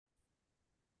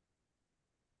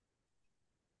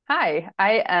Hi,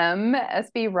 I am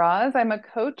SB Roz. I'm a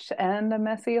coach and a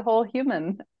messy whole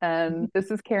human. And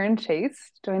this is Karen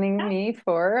Chase joining me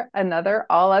for another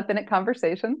All Up in It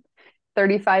conversation.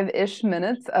 35-ish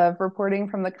minutes of reporting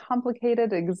from the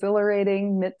complicated,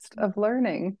 exhilarating midst of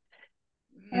learning.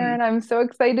 Mm, Karen, I'm so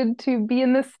excited to be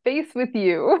in this space with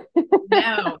you.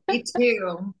 no, me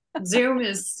too. Zoom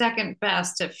is second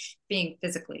best to being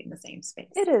physically in the same space.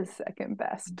 It is second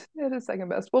best. It is second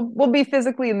best. We'll be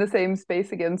physically in the same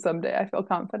space again someday. I feel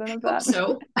confident of Hope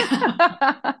so.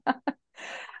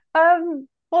 that.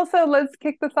 Well, so let's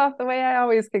kick this off the way I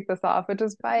always kick this off, which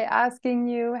is by asking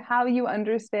you how you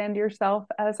understand yourself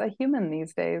as a human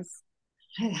these days.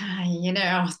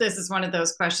 This is one of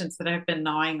those questions that I've been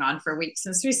gnawing on for weeks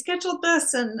since we scheduled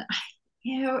this. And,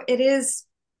 it is,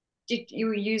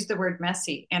 you use the word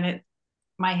messy, and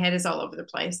my head is all over the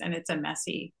place, and it's a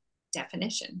messy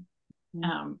definition. Mm.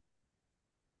 Um,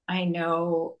 I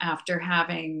know after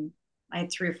I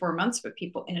had 3 or 4 months with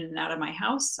people in and out of my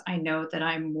house, I know that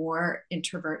I'm more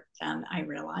introvert than I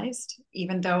realized,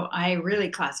 even though I really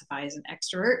classify as an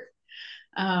extrovert.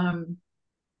 Um,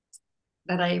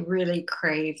 that I really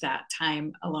crave that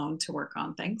time alone to work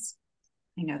on things.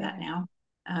 I know that Yeah. now.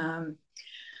 Um,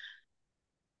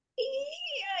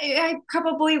 I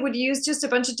probably would use just a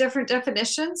bunch of different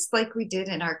definitions like we did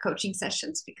in our coaching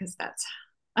sessions because that's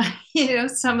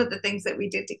some of the things that we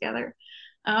did together.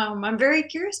 I'm a very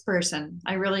curious person.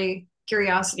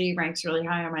 Curiosity ranks really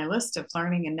high on my list of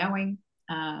learning and knowing.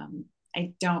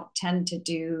 I don't tend to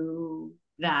do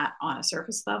that on a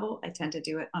surface level. I tend to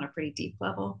do it on a pretty deep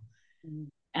level. Mm.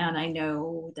 And I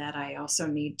know that I also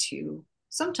need to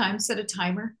sometimes set a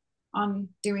timer on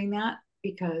doing that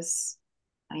because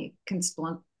I can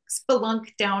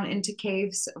spelunk down into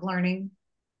caves of learning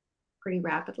pretty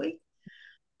rapidly.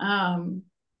 Um,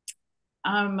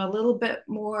 I'm a little bit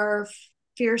more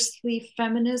fiercely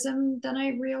feminism than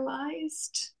I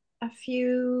realized a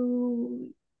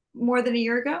few more than a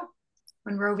year ago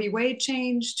when Roe v. Wade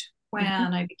changed, when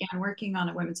Mhm. I began working on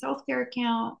a women's healthcare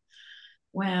account,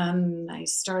 when I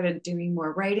started doing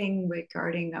more writing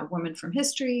regarding a woman from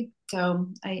history. So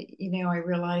I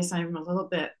realize I'm a little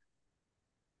bit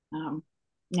um,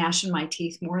 gnashing my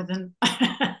teeth more than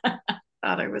I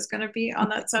thought I was going to be on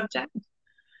that subject.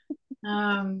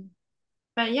 Um,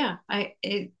 but yeah,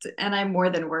 and I'm more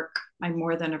than work. I'm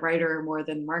more than a writer, more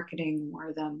than marketing,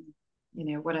 more than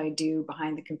what I do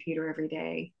behind the computer every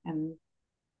day. And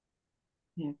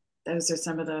you know, those are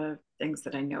some of the things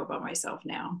that I know about myself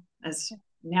now. As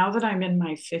now that I'm in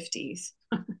my 50s,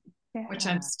 which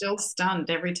I'm Yeah. still stunned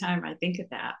every time I think of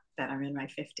that I'm in my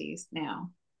 50s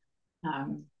now.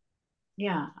 Um,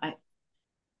 yeah, I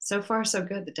so far so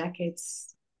good. The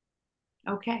decade's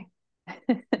okay.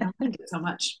 I learned it so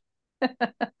much.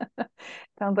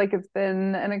 Sounds like it's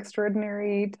been an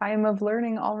extraordinary time of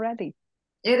learning already.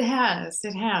 It has.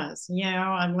 It has.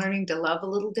 I'm learning to love a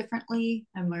little differently.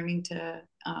 I'm learning to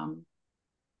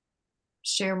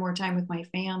share more time with my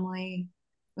family,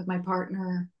 with my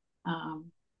partner,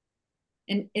 um,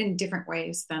 in different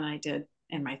ways than I did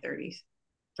in my 30s,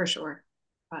 for sure.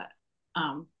 But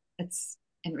um, it's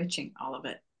enriching all of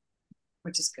it,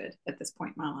 which is good at this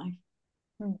point in my life.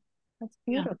 Hmm. That's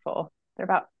Yeah. beautiful. There are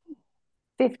about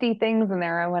 50 things in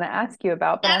there I want to ask you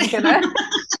about, but I'm gonna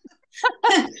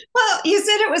Well, you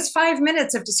said it was 5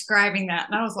 minutes of describing that,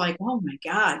 and I was like, "Oh my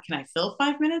God, can I fill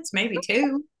 5 minutes? Maybe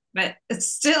two." But it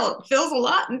feels a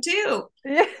lot in two.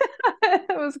 yeah,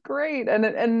 it was great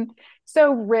and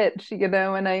so rich,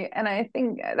 and I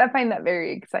think I find that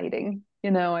very exciting.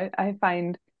 I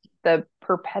find the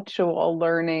perpetual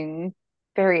learning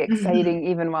very exciting,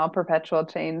 even while perpetual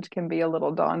change can be a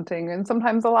little daunting and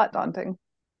sometimes a lot daunting.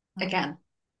 Again,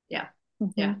 yeah,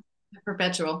 yeah. Mhm.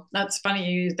 Perpetual. That's funny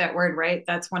you use that word, right?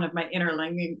 That's one of my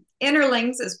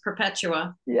interlings is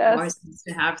Perpetua. Yes. Always needs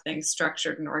to have things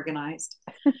structured and organized.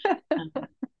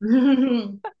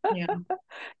 Yeah.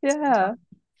 Yeah.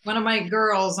 One of my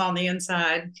girls on the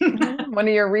inside. One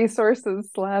of your resources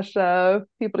slash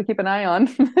people to keep an eye on,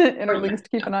 Oh yeah, interlinks to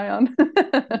keep yeah, an eye on.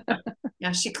 yeah.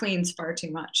 Yeah, she cleans far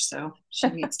too much, so she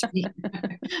needs to be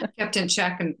kept in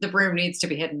check, and the broom needs to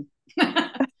be hidden.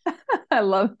 I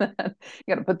love that.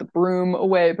 You got to put the broom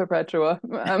away, Perpetua.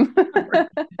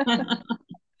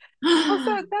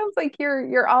 Also, it sounds like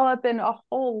you're all up in a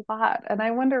whole lot, and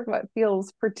I wonder what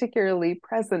feels particularly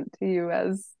present to you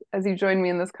as you join me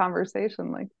in this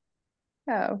conversation. Like,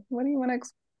 yeah, what do you want to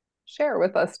share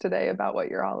with us today about what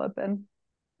you're all up in?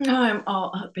 I'm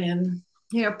all up in,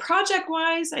 project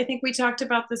wise. I think we talked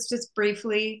about this just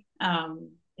briefly. I'm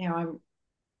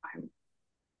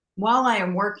while I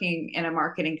am working in a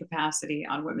marketing capacity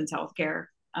on women's healthcare,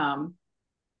 um,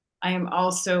 I am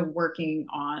also working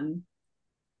on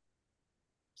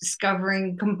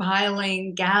discovering,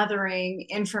 compiling, gathering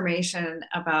information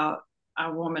about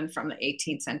a woman from the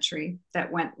 18th century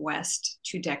that went west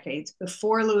 2 decades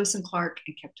before Lewis and Clark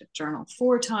and kept a journal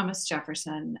for Thomas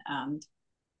Jefferson. And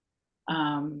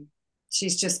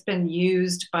she's just been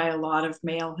used by a lot of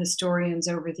male historians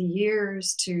over the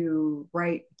years to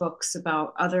write books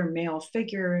about other male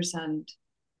figures. And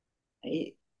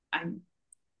I'm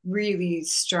really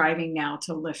striving now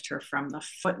to lift her from the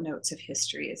footnotes of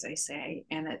history, as I say.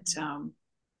 And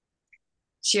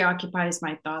she occupies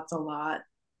my thoughts a lot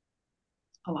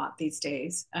these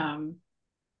days.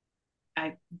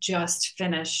 I just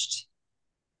finished,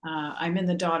 I'm in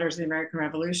the Daughters of the American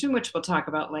Revolution, which we'll talk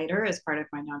about later as part of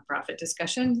my nonprofit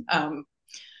discussion.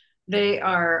 They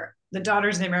are the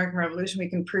Daughters of the American Revolution. We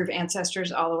can prove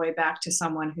ancestors all the way back to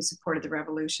someone who supported the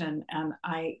revolution. And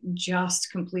I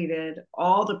just completed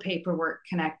all the paperwork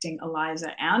connecting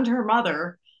Eliza and her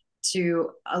mother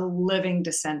to a living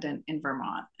descendant in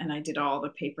Vermont. And I did all the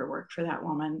paperwork for that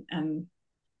woman. And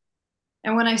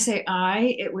when I say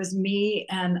it was me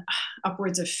and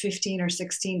upwards of 15 or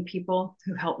 16 people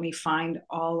who helped me find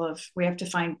we have to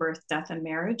find birth, death, and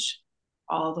marriage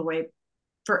all the way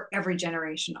for every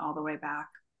generation, all the way back.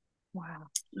 Wow.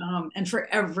 And for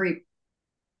every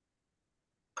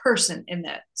person in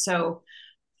that. So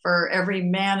for every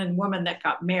man and woman that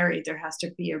got married, there has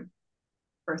to be a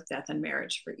birth, death, and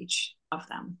marriage for each of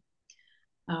them.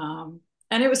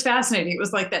 And it was fascinating. It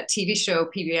was like that TV show,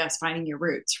 PBS, Finding Your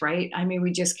Roots, right? I mean,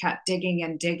 we just kept digging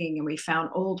and digging, and we found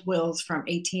old wills from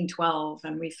 1812,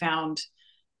 and we found,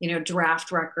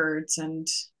 draft records and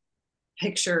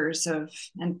pictures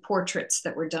and portraits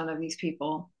that were done of these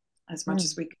people as much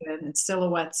as we could, and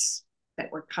silhouettes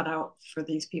that were cut out for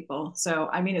these people. So,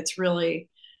 I mean, it's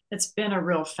been a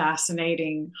real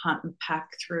fascinating hunt and peck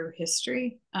through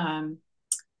history.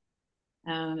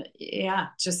 And yeah,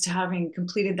 just having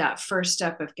completed that first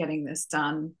step of getting this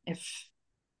done, if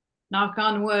knock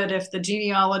on wood, if the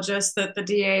genealogists at the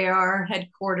DAR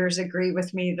headquarters agree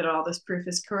with me that all this proof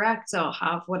is correct, I'll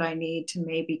have what I need to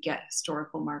maybe get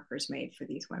historical markers made for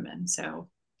these women. So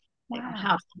they don't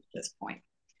have them at this point.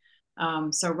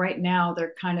 So right now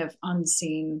they're kind of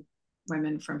unseen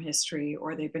women from history,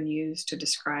 or they've been used to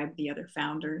describe the other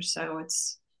founders. So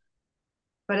it's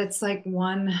like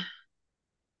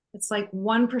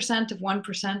 1% of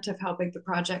 1% of how big the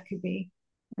project could be.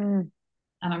 And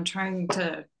I'm trying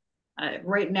to,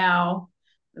 right now,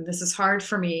 and this is hard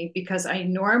for me because I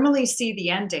normally see the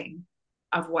ending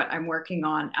of what I'm working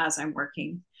on as I'm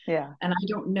working. Yeah. And I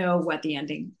don't know what the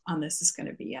ending on this is going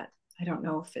to be yet. I don't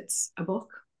know if it's a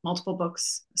book, multiple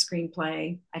books, a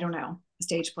screenplay. I don't know. A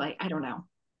stage play. I don't know.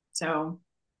 So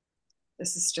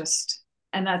this is just,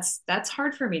 and that's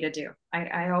hard for me to do.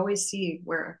 I always see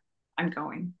where I'm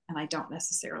going, and I don't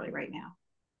necessarily right now.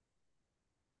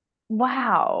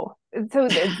 Wow. So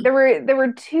there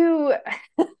were two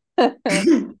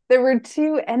there were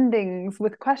two endings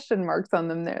with question marks on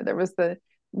them there. There was the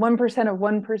 1% of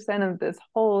 1% of this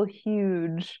whole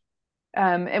huge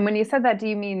and when you said that, do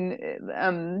you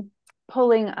mean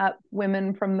pulling up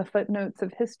women from the footnotes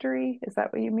of history? Is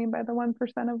that what you mean by the 1%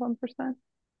 of 1%?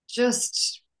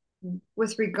 Just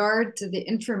with regard to the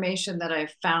information that I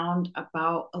found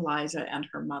about Eliza and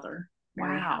her mother,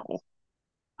 Mary Howell,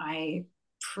 I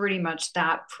pretty much,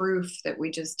 that proof that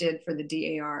we just did for the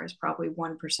DAR is probably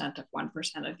 1% of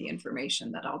 1% of the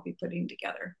information that I'll be putting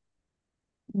together.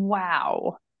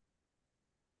 Wow.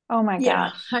 Oh my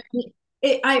gosh.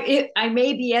 I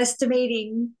may be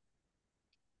estimating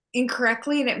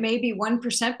incorrectly, and it may be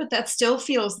 1%, but that still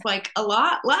feels like a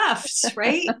lot left,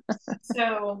 right?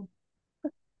 So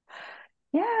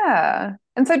yeah.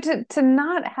 And so to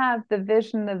not have the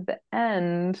vision of the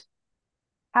end,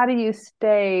 how do you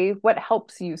stay? What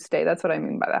helps you stay? That's what I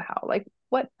mean by the how. Like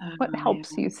what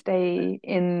helps you stay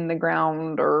in the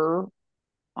ground or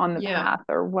on the path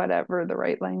or whatever the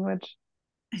right language?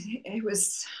 It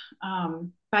was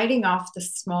biting off the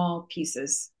small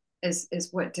pieces is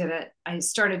what did it. I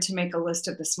started to make a list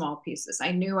of the small pieces.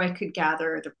 I knew I could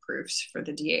gather the proofs for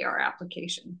the DAR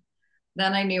application.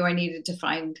 Then I knew I needed to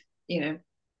find, a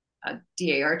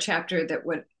DAR chapter that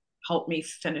would help me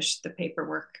finish the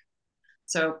paperwork.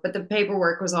 So, but the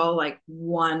paperwork was all like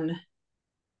one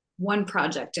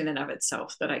project in and of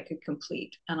itself that I could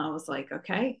complete. And I was like,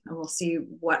 okay, and we'll see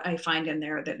what I find in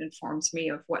there that informs me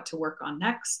of what to work on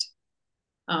next.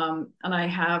 And I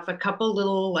have a couple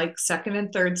little like second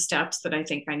and third steps that I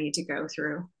think I need to go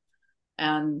through.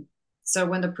 And so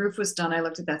when the proof was done, I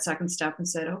looked at that second step and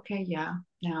said, okay, yeah,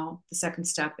 now the second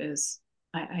step is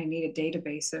I need a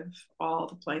database of all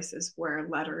the places where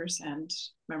letters and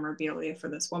memorabilia for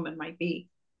this woman might be,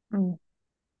 Mm.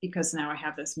 because now I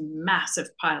have this massive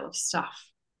pile of stuff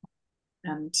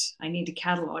and I need to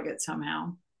catalog it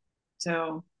somehow.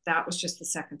 So that was just the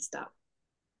second step.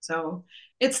 So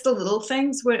it's the little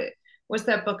things. What was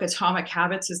that book, Atomic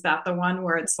Habits? Is that the one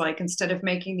where it's like, instead of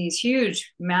making these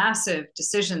huge, massive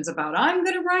decisions about, I'm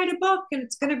going to write a book and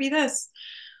it's going to be this,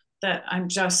 that I'm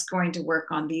just going to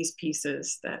work on these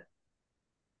pieces that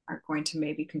are going to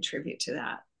maybe contribute to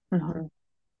that. Mm-hmm.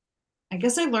 I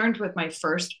guess I learned with my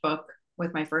first book,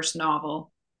 with my first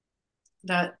novel,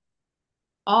 that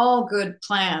all good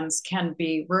plans can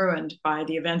be ruined by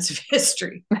the events of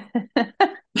history.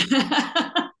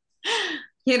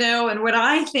 And what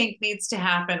I think needs to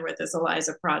happen with this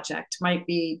Eliza project might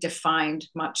be defined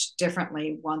much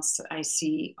differently once I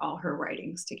see all her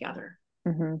writings together.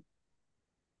 Mm-hmm.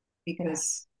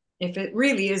 Because if it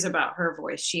really is about her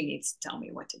voice, she needs to tell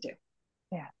me what to do.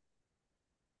 Yeah.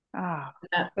 Ah,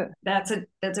 that's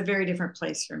a very different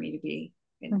place for me to be.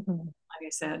 mm-hmm. Like I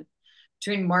said,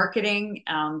 between marketing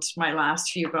and my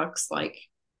last few books, like,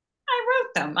 I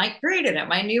wrote them, I created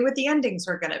them, I knew what the endings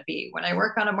were going to be. When I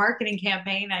work on a marketing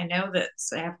campaign, I know that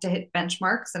I have to hit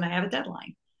benchmarks and I have a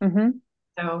deadline. Mm-hmm.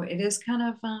 So it is kind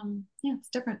of it's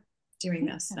different doing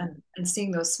this, Yeah. and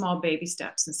seeing those small baby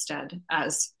steps instead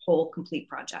as whole complete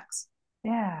projects.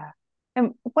 Yeah.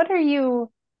 And what are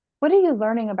you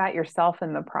learning about yourself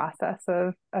in the process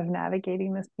of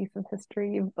navigating this piece of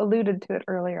history? You've alluded to it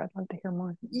earlier. I'd love to hear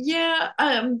more. Yeah,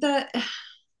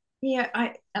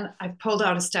 I pulled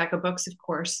out a stack of books, of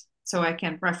course, so I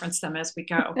can reference them as we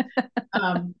go.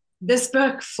 This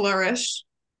book, Flourish,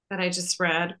 that I just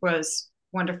read, was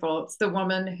wonderful. It's the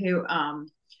woman who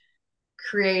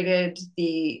created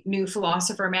the New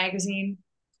Philosopher magazine.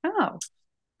 Oh.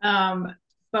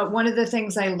 But one of the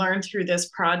things I learned through this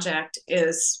project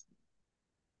is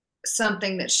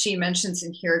something that she mentions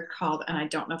in here called, and I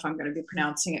don't know if I'm going to be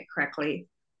pronouncing it correctly,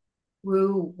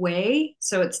 Wu Wei.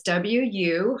 So it's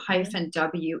WU-WEI.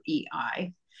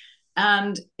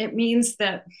 And it means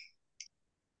that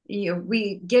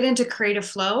we get into creative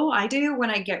flow. I do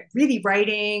when I get really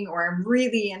writing or I'm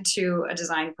really into a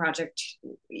design project.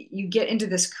 You get into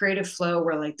this creative flow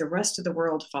where like the rest of the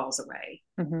world falls away.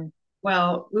 Mm-hmm.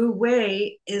 Well, Wu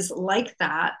Wei is like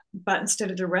that, but instead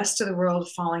of the rest of the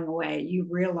world falling away, you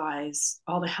realize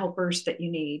all the helpers that you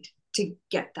need to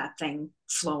get that thing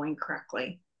flowing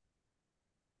correctly.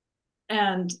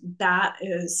 And that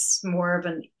is more of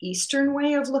an Eastern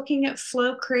way of looking at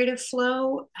flow, creative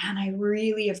flow. And I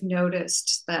really have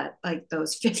noticed that like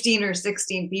those 15 or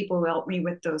 16 people who helped me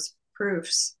with those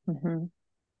proofs, Mm-hmm.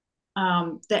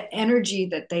 the energy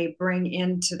that they bring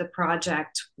into the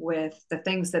project with the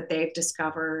things that they've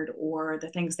discovered or the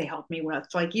things they helped me with.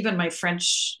 Like even my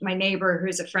neighbor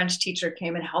who's a French teacher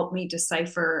came and helped me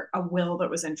decipher a will that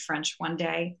was in French one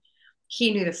day.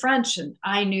 He knew the French and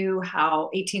I knew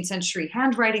how 18th century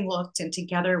handwriting looked. And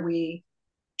together we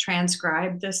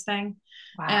transcribed this thing.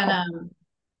 Wow. And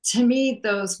to me,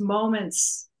 those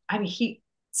moments, I mean,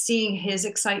 seeing his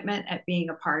excitement at being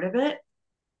a part of it,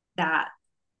 that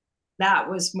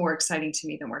was more exciting to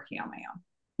me than working on my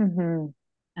own. Mm-hmm.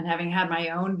 And having had my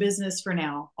own business for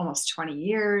now almost 20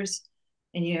 years,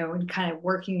 and kind of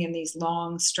working in these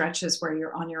long stretches where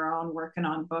you're on your own working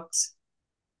on books,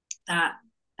 that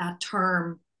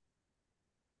term,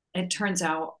 it turns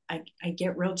out I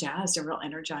get real jazzed and real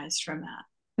energized from that.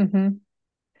 Mm-hmm.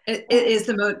 It is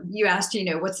you asked,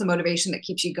 what's the motivation that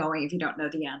keeps you going if you don't know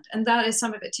the end? And that is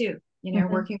some of it too,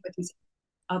 Mm-hmm. working with these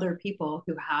other people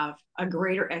who have a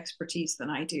greater expertise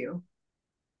than I do.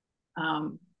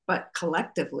 But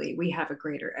collectively, we have a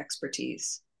greater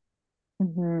expertise.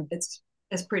 Mm-hmm. It's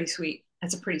pretty sweet.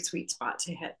 It's a pretty sweet spot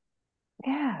to hit.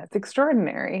 Yeah, it's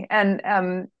extraordinary. And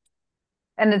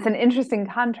it's an interesting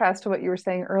contrast to what you were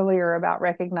saying earlier about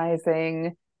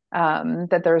recognizing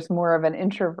that there's more of an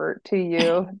introvert to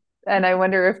you. And I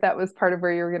wonder if that was part of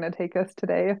where you were going to take us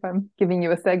today, if I'm giving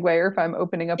you a segue or if I'm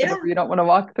opening up a door you don't want to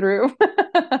walk through.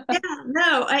 Yeah,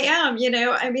 no, I am.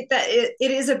 I mean, that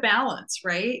it is a balance,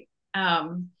 right?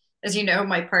 As you know,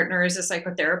 my partner is a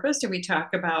psychotherapist, and we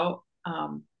talk about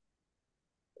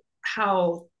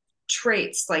how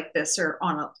traits like this are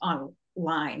on a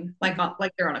line, like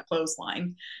they're on a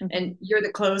clothesline, Mm-hmm. and you're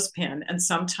the clothespin, and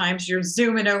sometimes you're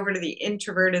zooming over to the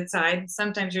introverted side,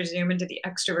 sometimes you're zooming to the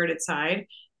extroverted side,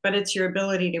 but it's your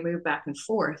ability to move back and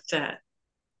forth that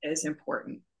is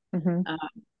important. Mm-hmm.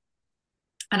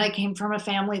 And I came from a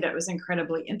family that was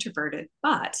incredibly introverted,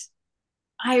 but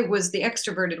I was the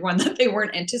extroverted one that they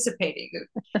weren't anticipating.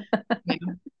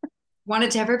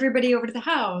 wanted to have everybody over to the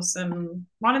house and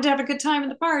wanted to have a good time in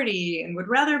the party and would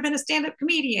rather have been a stand-up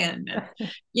comedian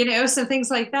and, some things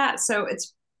like that. So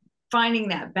it's finding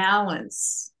that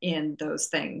balance in those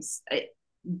things.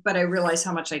 But I realize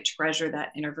how much I treasure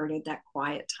that introverted, that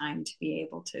quiet time to be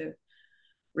able to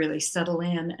really settle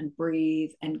in and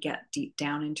breathe and get deep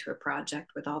down into a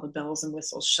project with all the bells and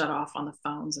whistles shut off on the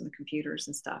phones and the computers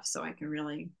and stuff, so I can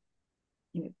really,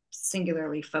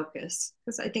 singularly focus,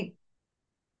 because I think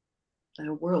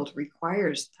the world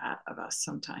requires that of us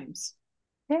sometimes.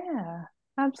 Yeah,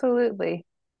 absolutely.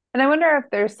 And I wonder if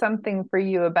there's something for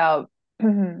you about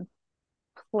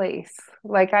place.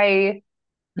 Like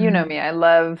you know Mm-hmm. me, I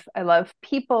love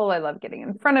people. I love getting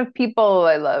in front of people.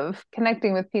 I love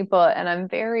connecting with people, and I'm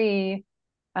very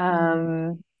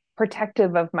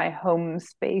protective of my home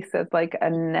space as like a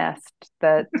nest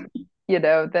that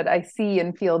that I see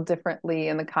and feel differently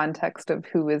in the context of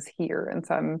who is here. And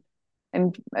so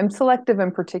I'm selective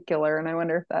and particular, and I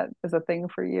wonder if that is a thing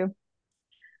for you.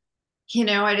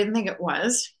 I didn't think it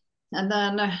was. And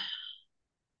then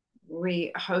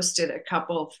we hosted a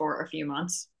couple for a few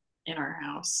months in our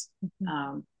house,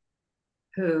 um,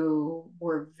 who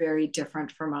were very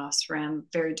different from us, ran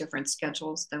very different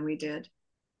schedules than we did.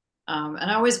 And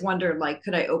I always wondered, like,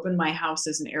 could I open my house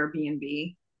as an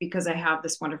Airbnb? Because I have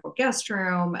this wonderful guest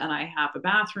room and I have a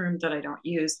bathroom that I don't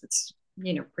use that's,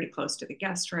 pretty close to the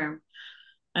guest room.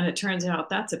 And it turns out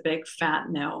that's a big fat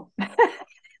no.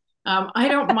 I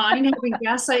don't mind having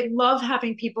guests. I love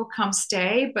having people come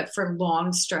stay, but for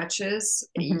long stretches,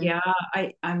 Mhm. yeah,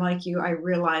 I'm like you. I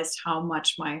realized how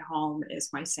much my home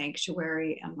is my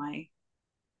sanctuary and my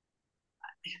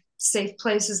safe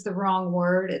place is the wrong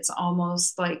word. It's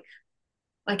almost like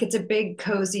it's a big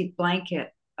cozy blanket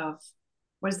of,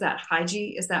 what is that?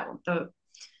 Hygie? Is that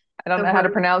I don't the know how to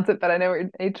word? pronounce it, but I know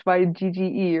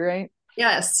Hyggee, right?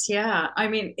 Yes, yeah. I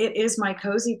mean, it is my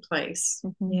cozy place,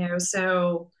 Hmm.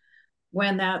 so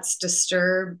when that's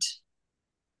disturbed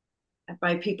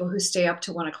by people who stay up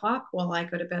to 1 o'clock while I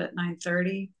go to bed at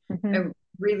 9:30, Hmm. I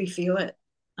really feel it.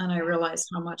 And I realize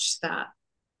how much that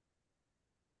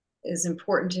is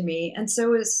important to me. And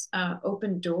so is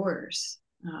open doors.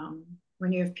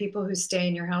 When you have people who stay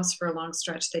in your house for a long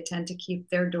stretch, they tend to keep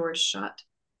their doors shut.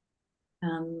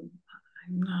 And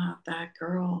I'm not that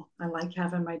girl. I like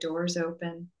having my doors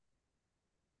open.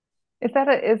 Is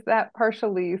that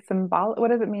partially symbolic?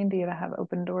 What does it mean to you to have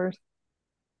open doors?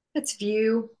 It's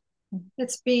view.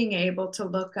 It's being able to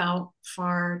look out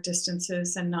far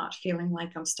distances and not feeling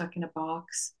like I'm stuck in a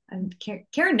box. And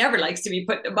Karen never likes to be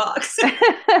put in a box. I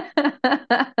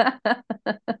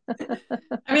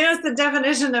mean, that's the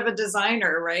definition of a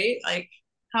designer, right? Like,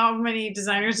 how many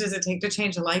designers does it take to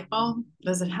change a light bulb?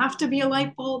 Does it have to be a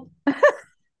light bulb?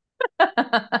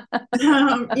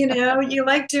 You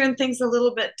like doing things a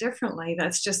little bit differently.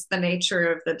 That's just the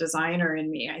nature of the designer in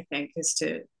me, I think, is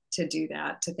to do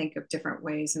that, to think of different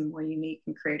ways and more unique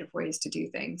and creative ways to do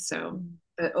things. So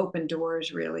the open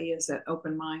doors really is an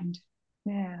open mind,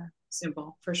 Yeah,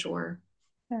 simple for sure.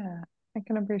 yeah, I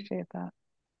can appreciate that.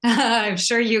 I'm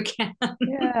sure you can.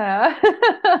 Yeah.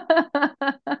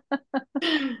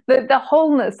 The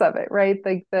wholeness of it, right?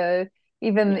 Like the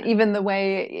Yeah. even the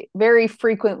way very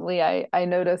frequently I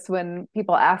notice when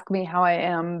people ask me how I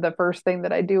am, the first thing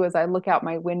that I do is I look out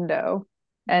my window,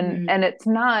 and Mm-hmm.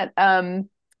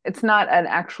 it's not an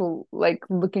actual like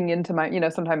looking into my,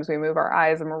 sometimes we move our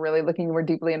eyes and we're really looking more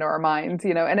deeply into our minds,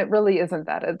 and it really isn't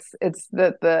that. It's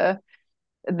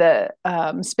the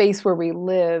space where we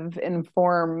live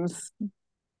informs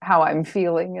how I'm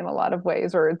feeling in a lot of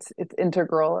ways, or it's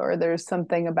integral, or there's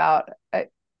something about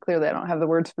clearly I don't have the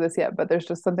words for this yet, but there's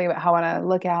just something about how when I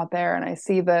look out there and I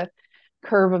see the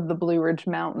curve of the Blue Ridge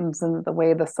Mountains and the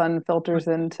way the sun filters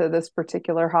into this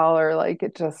particular holler, like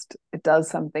it does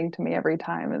something to me every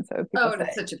time. And so people Oh, say and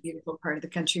it's such a beautiful part of the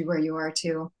country where you are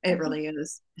too. It really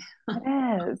is.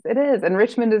 it is, and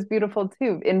Richmond is beautiful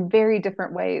too in very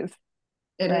different ways.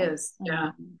 It But is.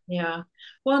 Yeah. Yeah.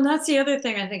 Well, and that's the other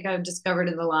thing I think I've discovered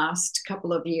in the last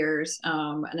couple of years.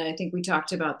 And I think we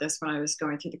talked about this when I was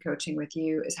going through the coaching with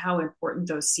you, is how important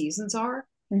those seasons are,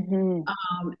 mm-hmm.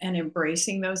 and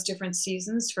embracing those different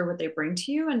seasons for what they bring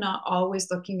to you and not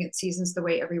always looking at seasons the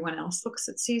way everyone else looks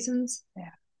at seasons. Yeah.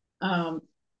 Um,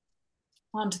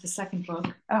 on to the second book.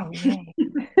 Oh, yay.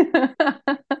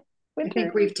 I think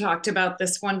Winter. we've talked about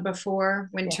this one before,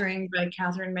 Yeah. Wintering by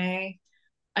Catherine May.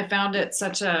 I found it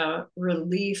such a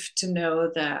relief to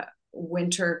know that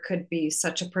winter could be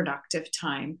such a productive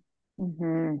time.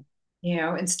 Mm-hmm.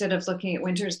 Instead of looking at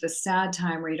winter as the sad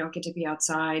time where you don't get to be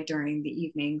outside during the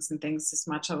evenings and things as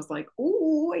much, I was like,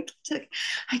 oh,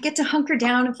 I get to hunker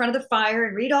down in front of the fire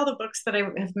and read all the books that I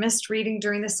have missed reading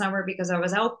during the summer because I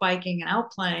was out biking and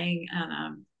out playing.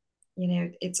 And,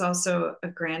 it's also a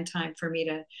grand time for me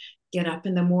to get up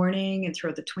in the morning and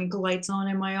throw the twinkle lights on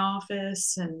in my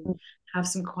office and have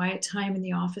some quiet time in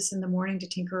the office in the morning to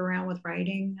tinker around with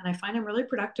writing. And I find I'm really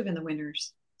productive in the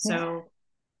winters. Yeah. So,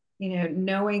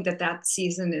 knowing that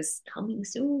season is coming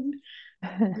soon,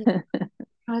 kind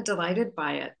of delighted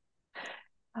by it.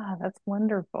 Ah, that's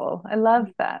wonderful. I love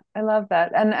that. I love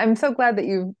that. And I'm so glad that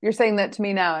you're saying that to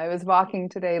me now. I was walking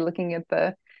today looking at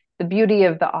the beauty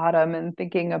of the autumn and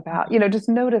thinking about, just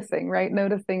noticing, right?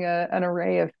 Noticing an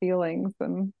array of feelings,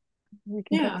 and we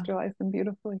can Yeah. contextualize them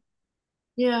beautifully.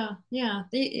 Yeah. Yeah.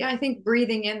 I think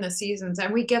breathing in the seasons,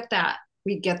 and we get that.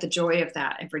 We get the joy of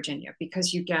that in Virginia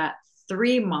because you get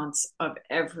 3 months of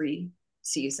every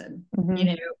season. Hmm.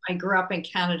 I grew up in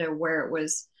Canada where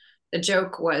the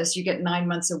joke was you get 9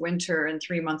 months of winter and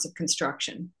 3 months of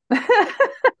construction. So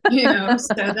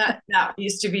that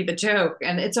used to be the joke.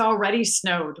 And it's already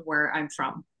snowed where I'm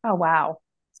from. Oh, wow.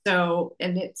 So,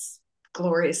 and it's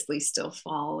gloriously still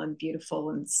fall and beautiful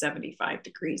and 75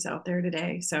 degrees out there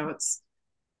today. So it's,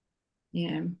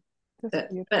 yeah, Just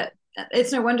beautiful. but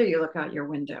it's no wonder you look out your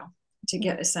window to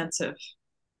get a sense of,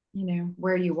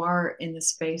 where you are in the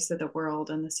space of the world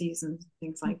and the seasons,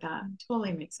 things like that.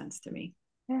 Totally makes sense to me.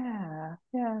 Yeah,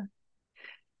 yeah.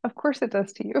 Of course it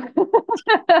does to you.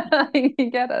 You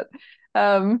get it.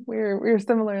 We're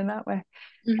similar in that way,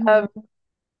 um, Mhm.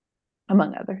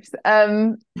 among others.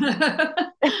 Um,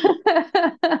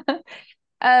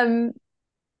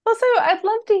 Also, I'd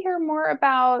love to hear more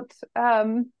about,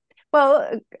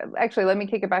 well, actually, let me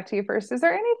kick it back to you first. Is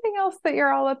there anything else that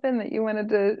you're all up in that you wanted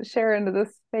to share into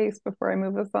this space before I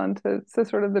move us on to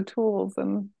sort of the tools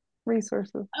and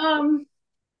resources? um,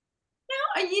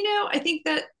 I think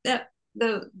that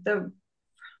the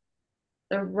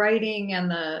writing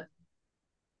and the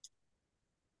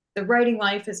writing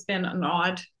life has been an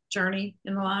odd journey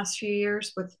in the last few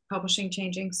years with publishing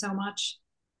changing so much.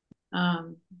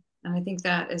 Um, and I think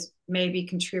that is maybe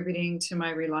contributing to my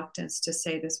reluctance to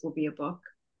say this will be a book.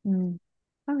 Mm.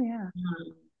 Oh, yeah.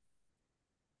 Um,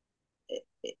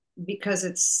 because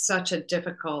it's such a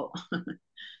difficult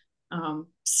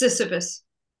Sisyphus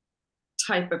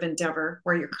type of endeavor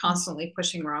where you're constantly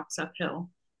pushing rocks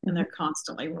uphill and Mhm. they're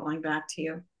constantly rolling back to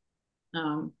you.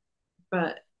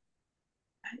 But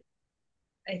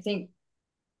I think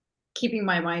keeping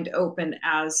my mind open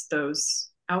as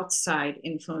those outside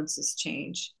influences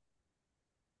change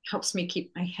helps me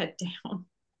keep my head down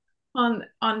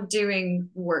on doing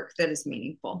work that is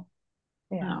meaningful,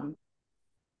 Yeah. um,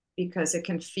 because it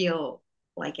can feel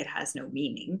like it has no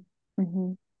meaning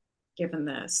Hmm. given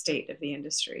the state of the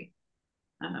industry.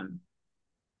 Um,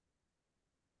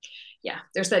 yeah,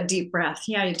 there's that deep breath.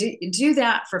 Yeah, you do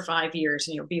that for 5 years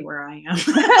and you'll be where I am.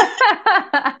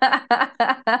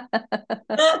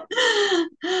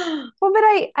 Well, but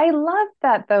I love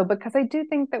that though, because I do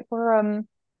think that we're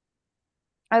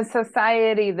a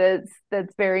society that's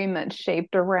very much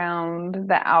shaped around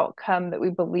the outcome that we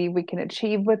believe we can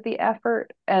achieve with the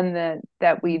effort, and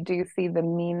that we do see the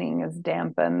meaning is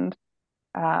dampened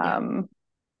Yeah, um,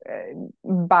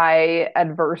 by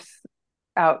adverse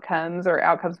outcomes or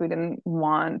outcomes we didn't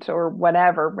want or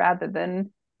whatever, rather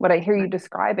than what I hear you right.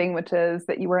 describing, which is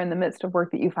that you are in the midst of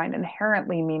work that you find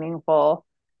inherently meaningful,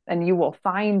 and you will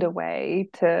find a way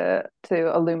to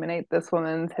illuminate this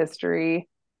woman's history.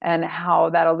 And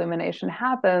how that illumination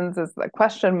happens is the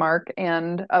question mark,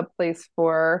 and a place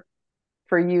for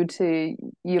you to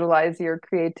utilize your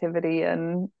creativity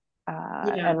Yeah,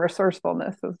 and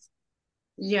resourcefulness is.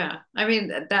 yeah. I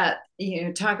mean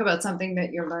talk about something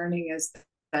that you're learning is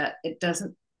that it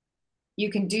doesn't. You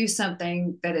can do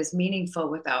something that is meaningful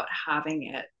without having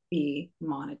it be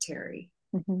monetary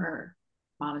Mhm, or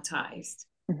monetized.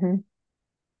 mhm.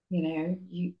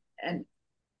 You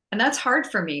and that's hard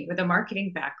for me with a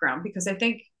marketing background because I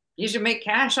think you should make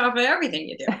cash off of everything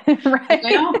you do. Right.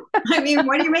 I mean,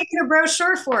 what are you making a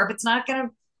brochure for if it's not going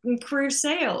to improve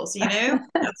sales?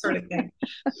 That sort of thing.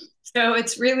 So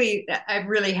I've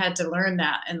really had to learn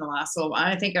that in the last little while.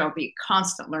 I think it'll be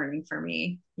constant learning for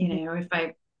me. If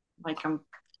I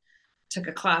took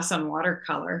a class on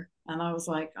watercolor and I was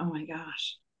like, oh my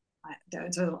gosh,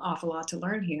 there's an awful lot to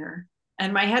learn here.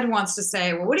 And my head wants to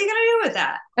say, well, what are you going to do with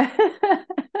that?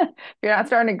 If you're not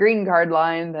starting a green card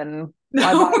line, then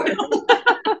why No, bother?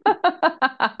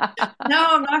 no,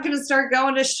 I'm not going to start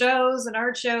going to shows and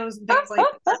art shows and things like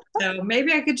that. So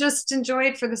maybe I could just enjoy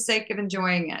it for the sake of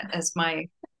enjoying it as my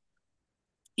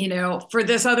for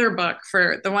this other book,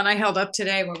 for the one I held up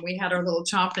today when we had our little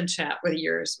chomp and chat with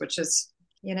yours, which is,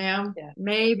 Yeah.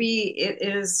 maybe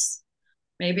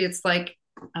it's like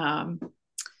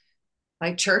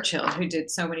Churchill, who did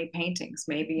so many paintings.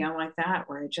 Maybe I'm like that,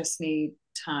 where I just need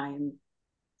time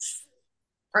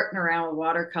farting around with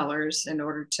watercolors in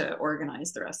order to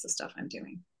organize the rest of the stuff I'm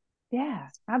doing. Yeah,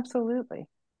 absolutely.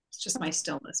 It's just my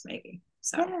stillness, maybe.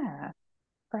 So, Yeah.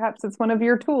 Perhaps it's one of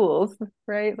your tools,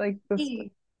 right? Like this,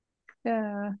 maybe,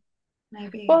 yeah.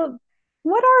 maybe. Well,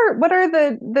 what are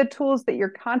the tools that you're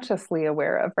consciously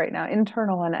aware of right now,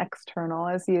 internal and external,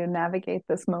 as you navigate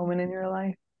this moment in your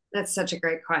life? That's such a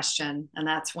great question, and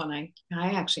that's when I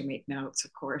actually make notes,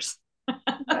 of course, for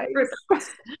Nice. those.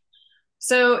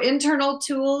 So internal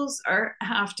tools are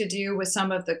have to do with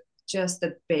some of the just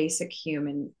the basic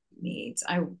human needs.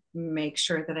 I make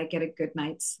sure that I get a good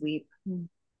night's sleep, Mm-hmm.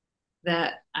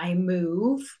 that I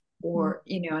move, or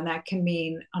and that can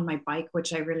mean on my bike,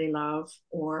 which I really love,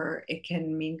 or it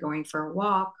can mean going for a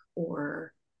walk,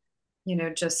 or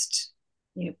just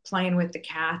playing with the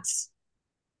cats,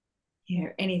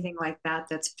 anything like that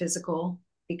that's physical,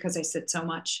 because I sit so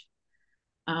much.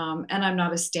 And I'm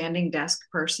not a standing desk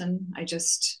person.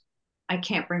 I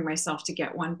can't bring myself to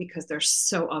get one because they're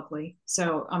so ugly.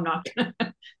 So I'm not gonna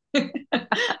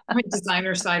my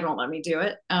designer side won't let me do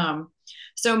it.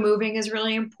 So moving is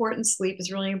really important. Sleep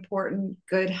is really important.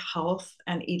 Good health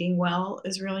and eating well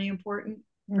is really important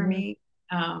for Mm-hmm. me.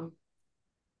 Um,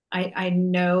 I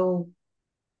know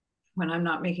when I'm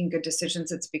not making good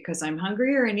decisions, it's because I'm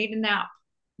hungry or I need a nap,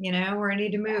 or I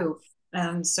need to move.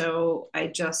 And so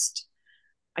I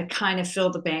kind of fill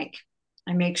the bank.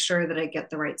 I make sure that I get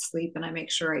the right sleep, and I make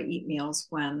sure I eat meals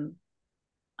when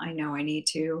I know I need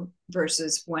to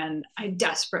versus when I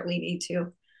desperately need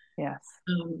to. Yes.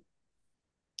 Um,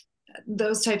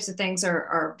 those types of things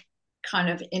are kind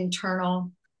of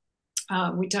internal.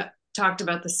 We talked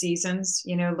about the seasons,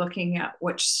 looking at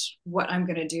what I'm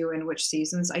going to do in which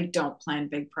seasons. I don't plan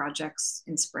big projects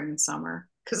in spring and summer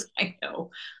because I know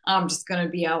I'm just going to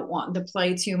be out wanting to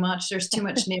play too much. There's too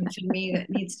much nymph in me that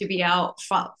needs to be out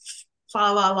fa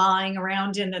la lying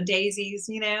around in the daisies,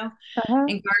 Uh-huh.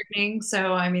 and gardening.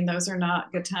 So, I mean, those are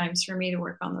not good times for me to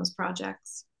work on those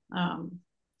projects.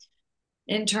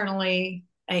 Internally,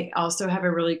 I also have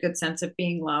a really good sense of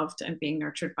being loved and being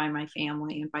nurtured by my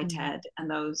family and by Mm-hmm. Ted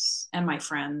and my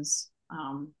friends.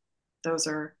 Those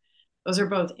are those are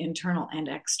both internal and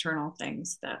external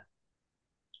things that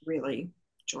really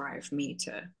drive me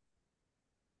to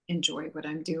enjoy what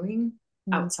I'm doing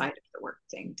outside of the work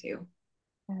thing too.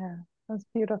 Yeah, that's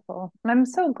beautiful. And I'm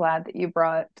so glad that you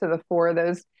brought to the fore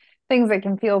those things that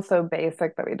can feel so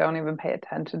basic that we don't even pay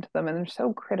attention to them. And they're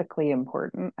so critically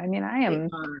important. I mean, I They am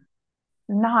are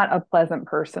not a pleasant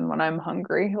person when I'm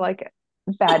hungry. Like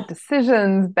bad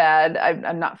decisions,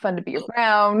 I'm not fun to be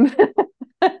around.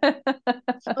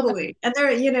 totally. And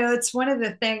it's one of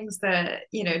the things that,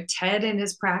 Ted in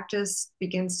his practice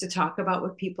begins to talk about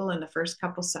with people in the first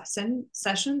couple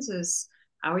sessions is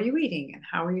how are you eating and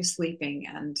how are you sleeping?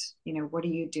 And, what are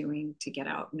you doing to get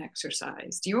out and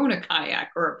exercise? Do you own a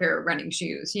kayak or a pair of running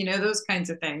shoes? Those kinds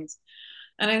of things.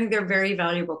 And I think they're very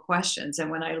valuable questions.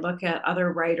 And when I look at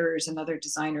other writers and other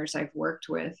designers I've worked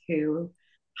with who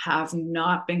have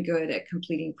not been good at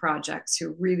completing projects,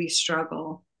 who really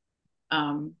struggle,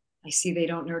 I see they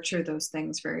don't nurture those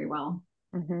things very well.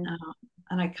 Hmm.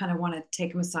 And I kind of want to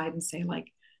take them aside and say, like,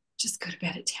 just go to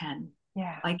bed at 10.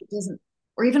 Yeah. Like, it doesn't,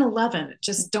 or even 11,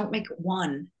 just don't make it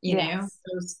one, Yes.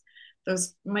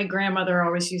 my grandmother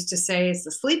always used to say, it's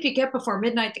the sleep you get before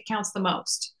midnight that counts the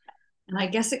most. And I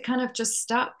guess it kind of just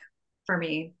stuck for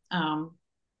me.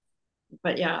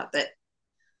 But yeah, that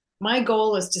my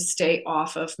goal is to stay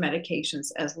off of medications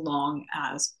as long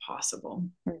as possible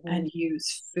Hmm. and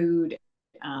use food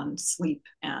and sleep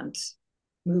and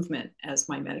movement as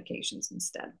my medications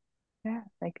instead. Yeah,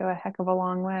 they go a heck of a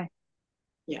long way.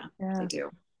 Yeah, they Yeah. do.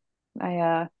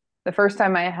 I the first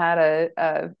time I had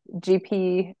a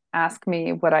GP ask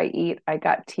me what I eat, I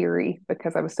got teary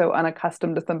because I was so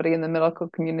unaccustomed to somebody in the medical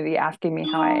community asking me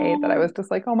how I ate that I Oh, was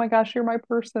just like, oh my gosh, you're my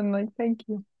person. Like, thank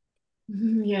you.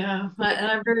 yeah. And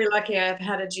I'm very lucky. I've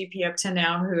had a GP up to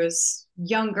now who is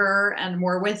younger and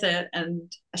more with it.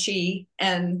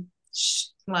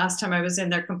 Last time I was in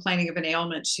there complaining of an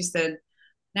ailment, she said,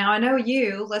 now I know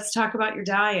you, let's talk about your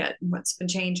diet and what's been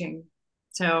changing.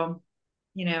 So,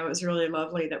 it was really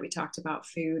lovely that we talked about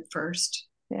food first.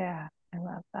 Yeah, I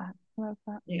love that. I love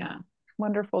that. Yeah.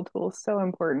 Wonderful tools, so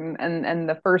important, and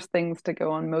the first things to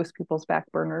go on most people's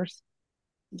back burners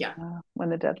Yeah. when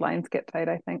the deadlines get tight,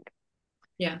 I think.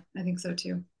 Yeah. I think so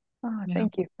too. Oh, Yeah.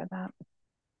 thank you for that.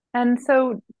 And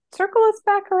so circle us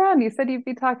back around. You said you'd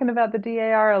be talking about the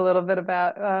DAR a little bit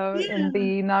about in Yeah.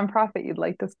 the nonprofit you'd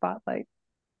like to spotlight.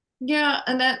 Yeah,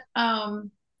 and that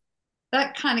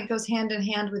kind of goes hand in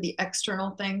hand with the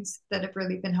external things that have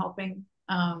really been helping.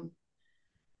 You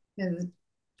know,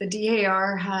 the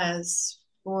DAR has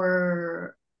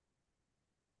for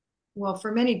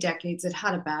many decades it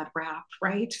had a bad rap,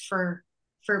 right? For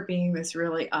being this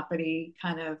really uppity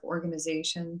kind of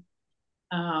organization.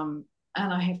 And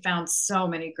I have found so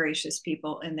many gracious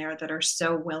people in there that are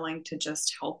so willing to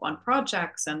just help on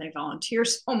projects, and they volunteer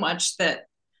so much that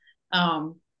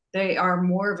um, they are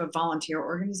more of a volunteer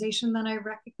organization than I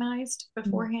recognized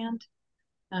beforehand.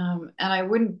 And I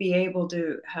wouldn't be able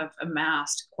to have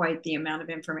amassed quite the amount of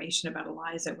information about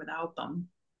Eliza without them.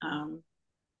 Um,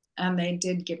 and they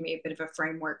did give me a bit of a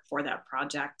framework for that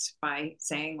project by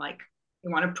saying, like,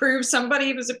 you want to prove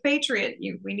somebody was a patriot,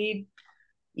 we need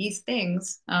these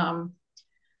things.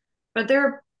 But they're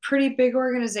a pretty big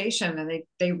organization, and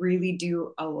they really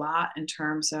do a lot in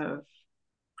terms of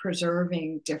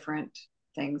preserving different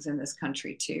things in this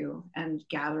country too, and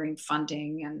gathering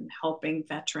funding and helping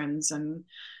veterans. And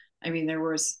I mean, there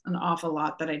was an awful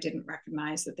lot that I didn't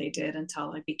recognize that they did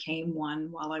until I became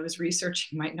one while I was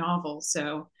researching my novel.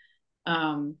 So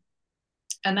um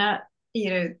and that,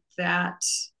 that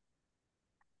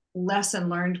lesson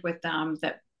learned with them,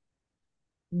 that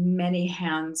many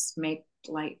hands make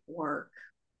light work,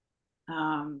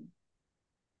 um,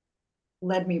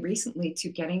 led me recently to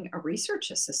getting a research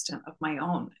assistant of my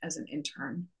own as an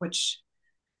intern, which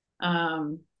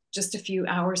um, just a few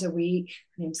hours a week.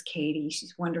 Her name's Katie.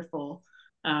 She's wonderful.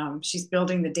 She's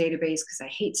building the database because I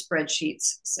hate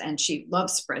spreadsheets, and she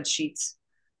loves spreadsheets.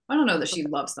 I don't know that she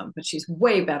loves them, but she's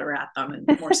way better at them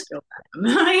and more skilled at them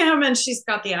than I am. And she's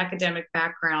got the academic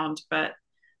background, but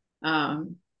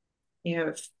um,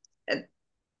 if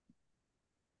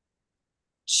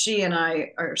she and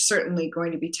I are certainly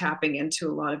going to be tapping into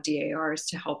a lot of DARs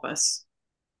to help us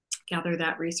gather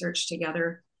that research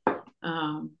together.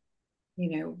 Um,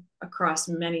 across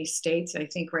many states. I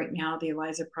think right now the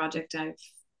Eliza Project, I've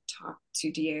talked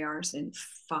to DARs in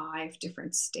 5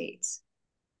 different states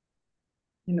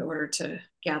in order to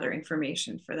gather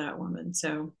information for that woman.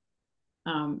 So,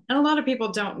 and a lot of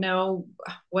people don't know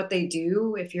what they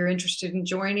do. If you're interested in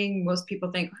joining, most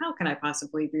people think, how can I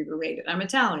possibly be related? I'm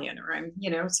Italian, or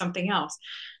I'm, something else.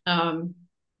 Um,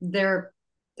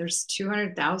 there's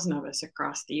 200,000 of us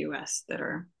across the US that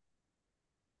are,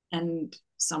 and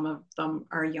some of them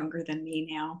are younger than me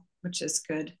now, which is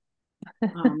good.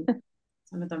 Some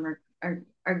of them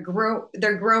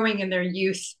they're growing in their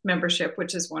youth membership,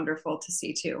 which is wonderful to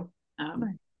see too.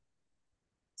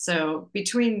 So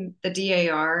between the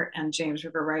DAR and James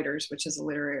River Writers, which is a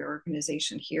literary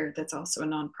organization here that's also a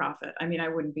nonprofit, I mean, I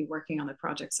wouldn't be working on the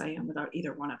projects I am without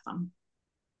either one of them.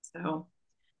 So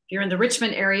if you're in the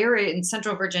Richmond area or in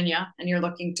Central Virginia and you're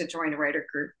looking to join a writer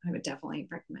group, I would definitely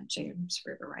recommend James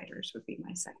River Writers would be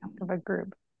my second of a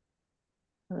group.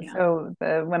 Yeah. So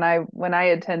when I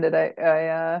attended,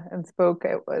 I and spoke,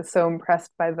 I was so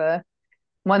impressed by the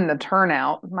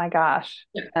turnout. My gosh,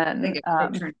 Yeah, and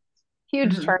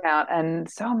huge turnout, and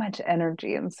so much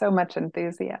energy and so much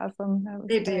enthusiasm. That was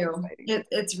They very do. exciting.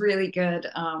 It's really good.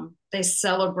 They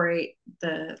celebrate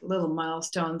the little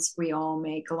milestones we all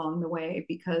make along the way,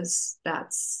 because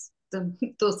that's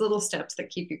those little steps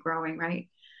that keep you growing, right?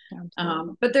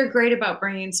 But they're great about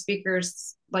bringing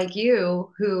speakers like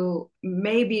you, who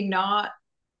maybe not,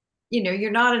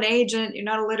 you're not an agent, you're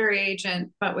not a literary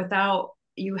agent, but without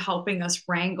you helping us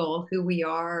wrangle who we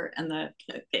are and the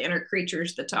inner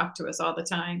creatures that talk to us all the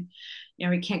time,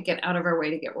 we can't get out of our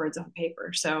way to get words on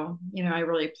paper. So, I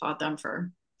really applaud them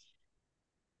for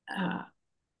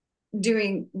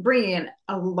bringing in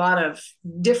a lot of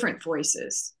different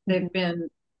voices. They've been,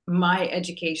 my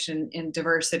education in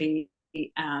diversity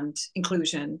and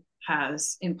inclusion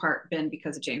has in part been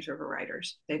because of James River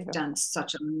Writers. They've done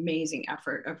such an amazing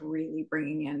effort of really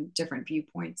bringing in different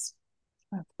viewpoints.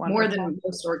 That's more than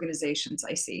most organizations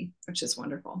I see, which is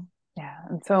wonderful. Yeah,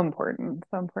 and so important,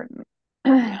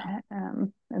 Yeah.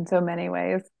 in so many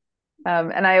ways.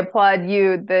 And I applaud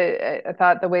you. I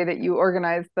thought the way that you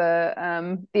organized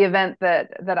the event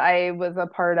that I was a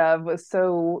part of was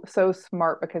so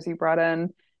smart, because you brought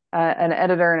in an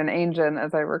editor and an agent,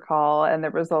 as I recall, and the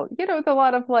result, it's a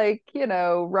lot of like,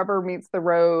 rubber meets the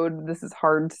road. This is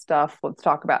hard stuff. Let's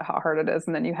talk about how hard it is.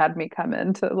 And then you had me come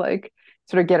in to like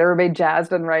sort of get everybody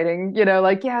jazzed in writing,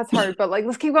 like, yeah, it's hard, but like,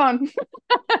 let's keep going.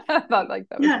 I thought like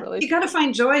that was really, you got to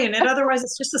find joy in it. Otherwise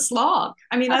it's just a slog.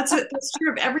 I mean, that's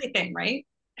true of everything, right?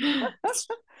 Yeah,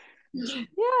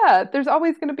 there's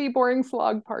always going to be boring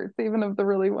slog parts, even of the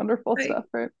really wonderful stuff,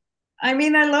 right? I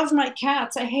mean, I love my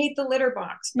cats. I hate the litter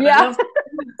box, but I Yeah. love,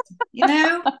 you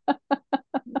know,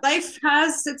 life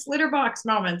has its litter box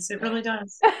moments. It really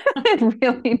does. It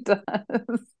really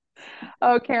does.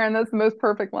 Oh, Karen, that's the most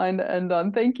perfect line to end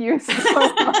on. Thank you so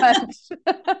much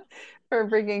for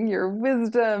bringing your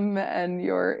wisdom and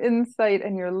your insight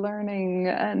and your learning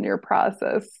and your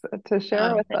process to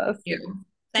share with Thank us. you. Yeah.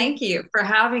 Thank you for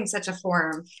having such a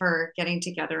forum for getting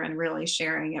together and really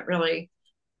sharing it, really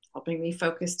helping me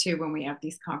focus too when we have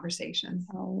these conversations.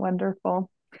 Oh,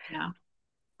 wonderful. Yeah.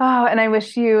 Oh, and I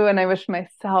wish you and I wish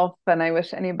myself and I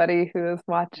wish anybody who is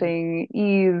watching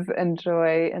ease and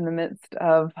joy in the midst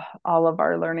of all of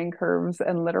our learning curves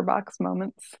and litter box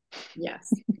moments.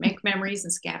 Yes. Make memories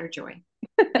and scatter joy.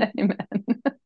 Amen.